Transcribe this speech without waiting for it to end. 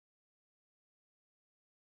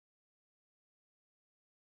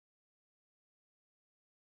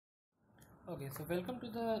Okay, so welcome to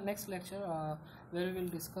the next lecture where we will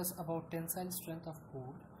discuss about tensile strength of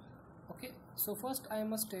bolt. Okay, so first I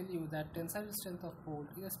must tell you that tensile strength of bolt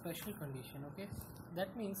is a special condition. Okay,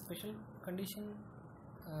 that means special condition.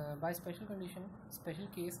 By special condition, special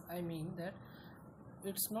case, I mean that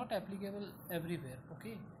it's not applicable everywhere.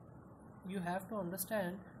 Okay, you have to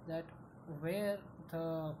understand that where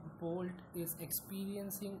the bolt is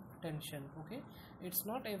experiencing tension. Okay, it's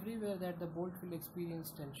not everywhere that the bolt will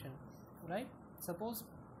experience tension, right? Suppose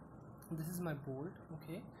this is my bolt,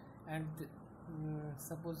 okay, and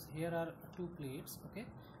suppose here are two plates, okay,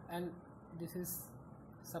 and this is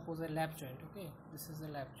suppose a lap joint. Okay, this is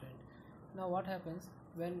a lap joint. Now what happens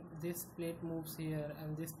when this plate moves here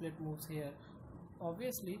and this plate moves here?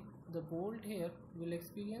 Obviously the bolt here will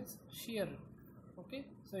experience shear. Okay,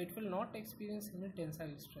 so it will not experience any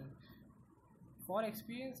tensile strength. For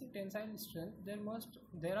experiencing tensile strength,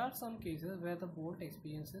 there are some cases where the bolt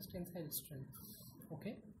experiences tensile strength.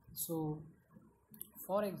 Okay, so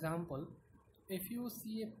for example, if you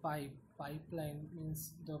see a pipeline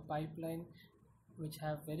means the pipeline which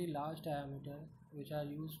have very large diameter, which are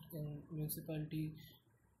used in municipality,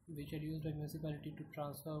 which are used by municipality to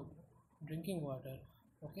transfer drinking water.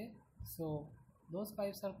 Okay, so those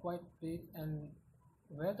pipes are quite big, and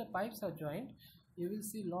where the pipes are joined, you will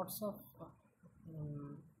see lots of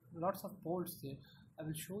bolts there. I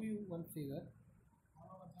will show you one figure.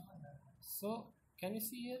 So can you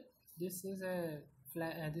see here, this is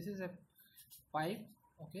a pipe.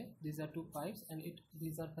 Okay, these are two pipes and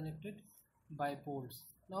these are connected by bolts.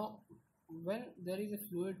 Now when there is a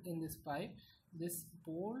fluid in this pipe, this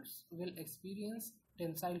bolts will experience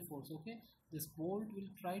tensile force. Okay, this bolt will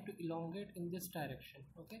try to elongate in this direction.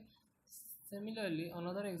 Okay, similarly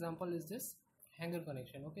another example is this hanger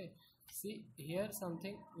connection. Okay, see here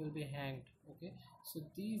something will be hanged. Okay, so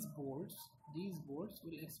these bolts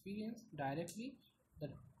will experience directly the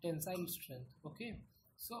tensile strength. Okay,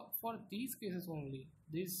 so for these cases only,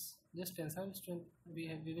 this tensile strength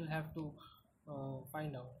we will have to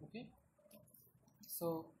find out. Okay,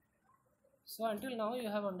 so until now you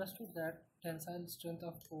have understood that tensile strength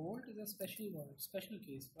of bolt is a special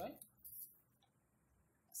case, right?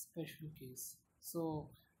 Special case. So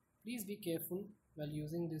please be careful while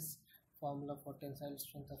using this formula for tensile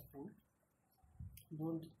strength of bolt.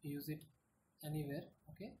 Don't use it anywhere.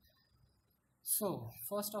 Okay, so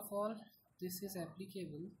first of all, this is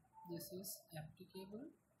applicable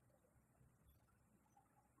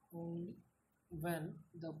only when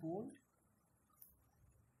the bolt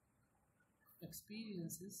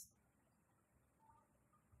experiences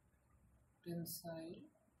tensile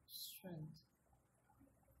strength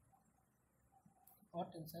or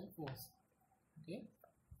tensile force. Okay,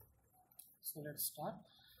 so let's start.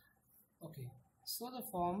 Okay, so the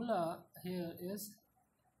formula here is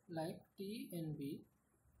like TNB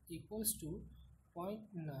equals to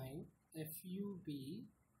 0.9 FUB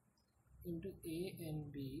into A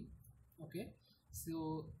and B. Okay,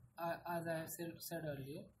 so as I have said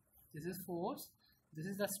earlier, this is force, this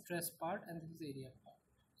is the stress part, and this is area part.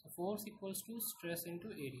 So force equals to stress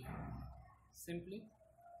into area, simply.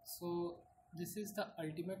 So this is the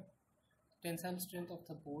ultimate tensile strength of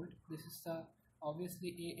the bolt. This is the obviously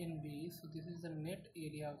A and B, so this is the net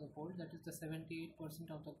area of the bolt, that is the 78%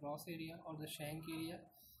 of the gross area or the shank area.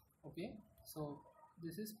 Okay, so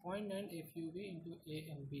this is 0.9 FUB into A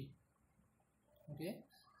and B. Okay,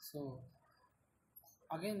 so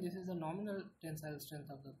again this is the nominal tensile strength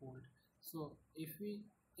of the bolt. So if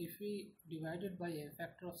we divide it by a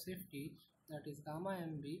factor of safety, that is gamma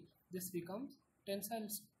mb, this becomes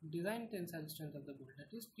design tensile strength of the bolt,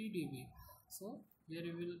 that is TDB. So here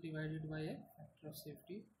we will divide it by a factor of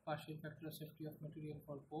safety, partial factor of safety of material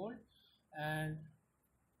for bolt. And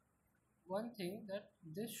one thing, that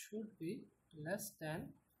this should be less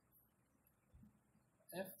than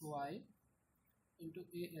Fy into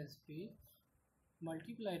ASB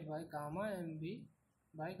multiplied by gamma mb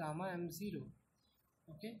by gamma m0.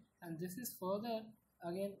 Okay, and this is further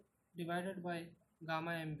again divided by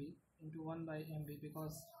gamma mb into 1 by mb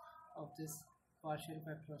because of this partial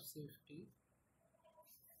factor of safety.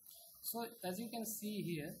 So as you can see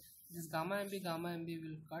here, this gamma mb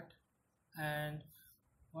will cut, and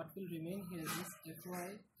what will remain here is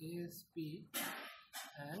Fy ASB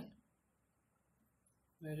and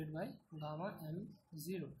divided by gamma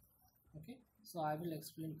m0. Okay, so I will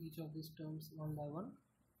explain each of these terms one by one.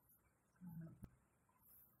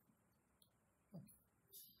 Okay.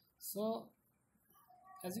 So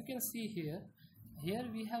as you can see here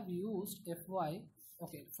we have used Fy.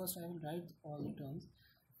 Okay, first I will write all the terms.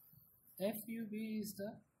 FUB is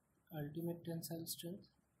the ultimate tensile strength,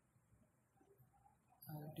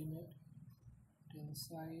 ultimate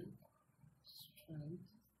tensile strength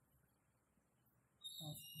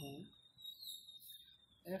of bolt.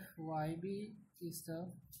 FYB is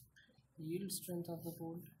the yield strength of the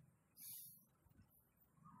bolt.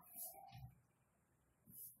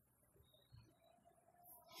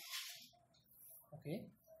 Okay,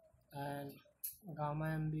 and gamma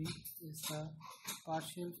MB is the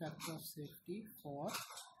partial factor of safety for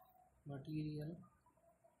material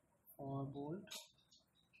for bolt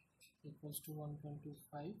equals to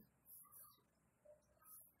 1.25.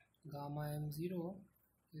 Gamma M0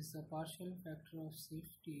 is the partial factor of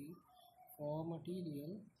safety for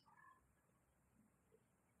material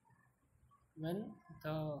when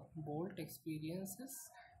the bolt experiences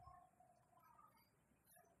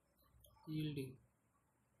yielding.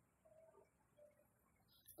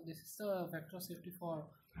 This is the factor of safety for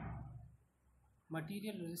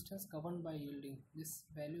material resistance governed by yielding. This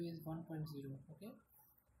value is 1.0. Okay,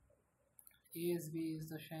 ASB is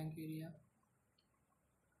the shank area,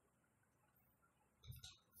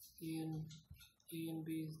 A and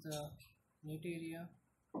B is the net area,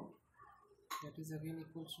 that is again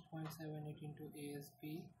equals to 0.78 into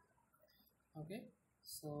ASB. Okay,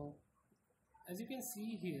 so as you can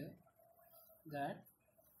see here that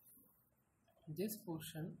these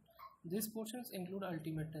portions include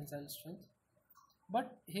ultimate tensile strength,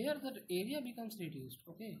 but here the area becomes reduced.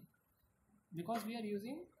 Okay, because we are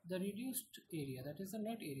using the reduced area, that is the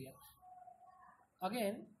net area.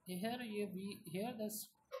 Again here the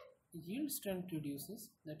yield strength reduces,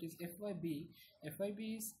 that is FYB.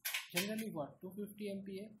 FYB is generally what, 250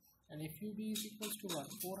 MPa, and FUB is equals to what,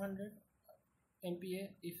 400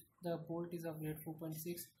 MPa if the bolt is of grade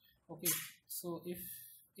 4.6. Okay, so if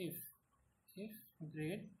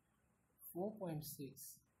grade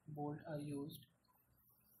 4.6 bolt are used,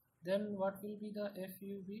 then what will be the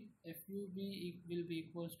FUB? FUB will be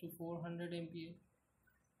equals to 400 MPa.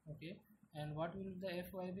 Okay, and what will be the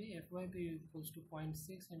FYB? FYB equals to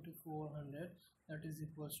 0.6 into 400, that is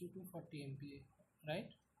equals to 240 MPa, right?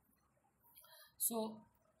 So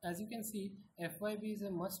as you can see, FYB is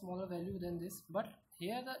a much smaller value than this, but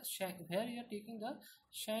here the shank, here you are taking the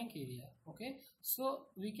shank area. Okay, so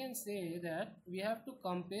we can say that we have to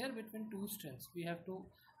compare between two strengths. We have to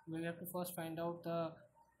first find out the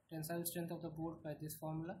tensile strength of the bolt by this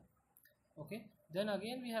formula. Okay, then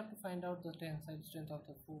again we have to find out the tensile strength of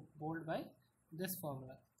the bolt by this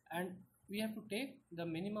formula, and we have to take the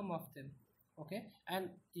minimum of them. Okay, and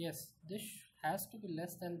yes, this has to be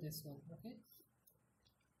less than this one. Okay,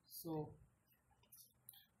 so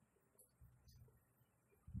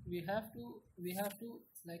we have to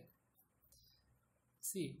like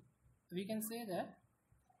see, we can say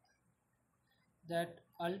that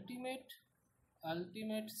ultimate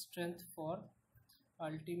strength for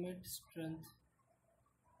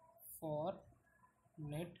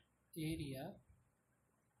net area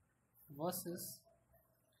versus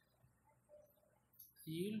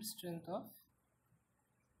yield strength of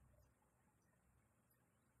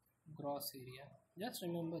gross area. Just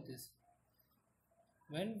remember this,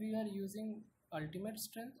 when we are using ultimate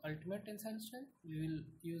tensile strength, we will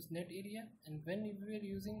use net area, and when we are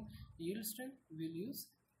using yield strength, we will use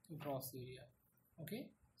gross area. Okay,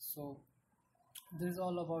 so this is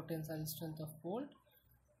all about tensile strength of bolt.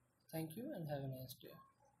 Thank you and have a nice day.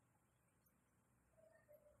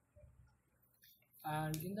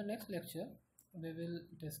 And in the next lecture we will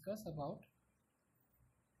discuss about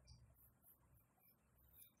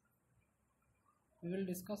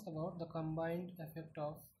the combined effect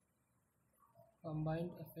of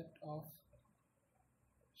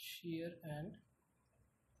shear and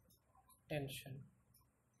tension.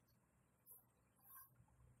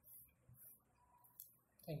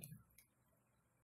 Thank you.